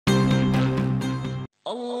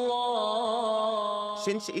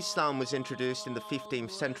Since Islam was introduced in the 15th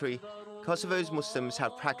century, Kosovo's Muslims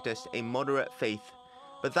have practiced a moderate faith.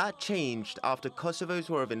 But that changed after Kosovo's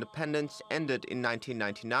War of Independence ended in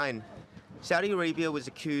 1999. Saudi Arabia was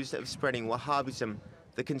accused of spreading Wahhabism,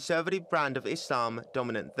 the conservative brand of Islam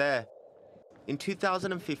dominant there. In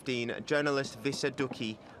 2015, journalist Visa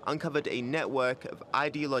Duki uncovered a network of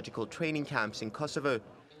ideological training camps in Kosovo.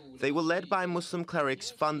 They were led by Muslim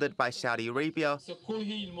clerics funded by Saudi Arabia,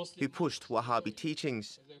 who pushed Wahhabi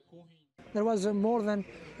teachings. There was more than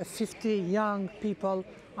 50 young people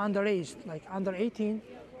underage, like under 18,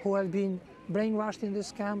 who have been brainwashed in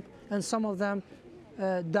this camp, and some of them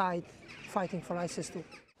died fighting for ISIS too.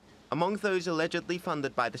 Among those allegedly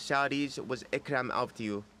funded by the Saudis was Ekrem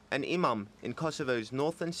Avdiu, an imam in Kosovo's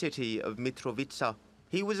northern city of Mitrovica.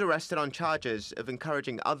 He was arrested on charges of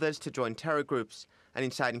encouraging others to join terror groups and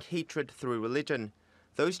inciting hatred through religion.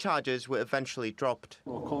 Those charges were eventually dropped.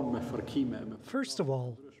 First of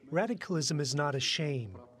all, radicalism is not a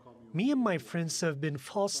shame. Me and my friends have been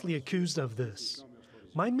falsely accused of this.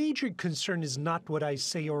 My major concern is not what I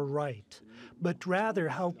say or write, but rather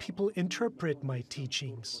how people interpret my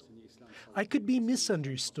teachings. I could be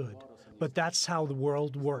misunderstood, but that's how the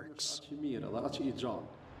world works.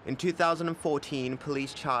 In 2014,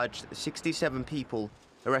 police charged 67 people,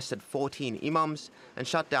 arrested 14 imams, and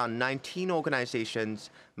shut down 19 organizations,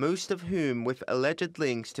 most of whom with alleged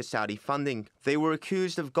links to Saudi funding. They were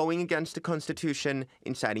accused of going against the constitution,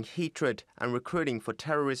 inciting hatred, and recruiting for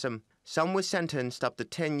terrorism. Some were sentenced up to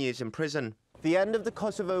 10 years in prison. The end of the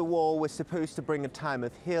Kosovo War was supposed to bring a time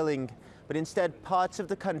of healing, but instead parts of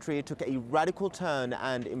the country took a radical turn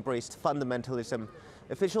and embraced fundamentalism.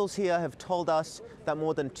 Officials here have told us that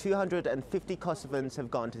more than 250 Kosovans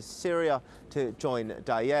have gone to Syria to join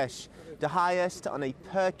DAESH, the highest on a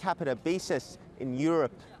per capita basis in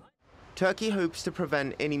Europe. Turkey hopes to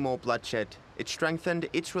prevent any more bloodshed. It strengthened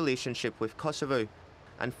its relationship with Kosovo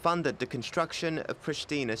and funded the construction of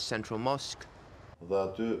Pristina's central mosque.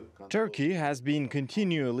 Turkey has been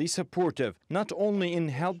continually supportive, not only in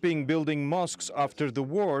helping building mosques after the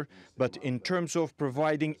war, but in terms of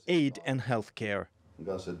providing aid and health care.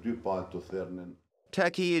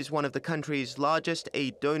 Turkey is one of the country's largest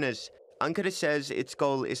aid donors. Ankara says its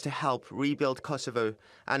goal is to help rebuild Kosovo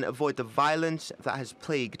and avoid the violence that has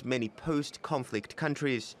plagued many post-conflict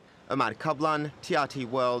countries. Omer Kablan, TRT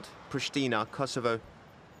World, Pristina, Kosovo.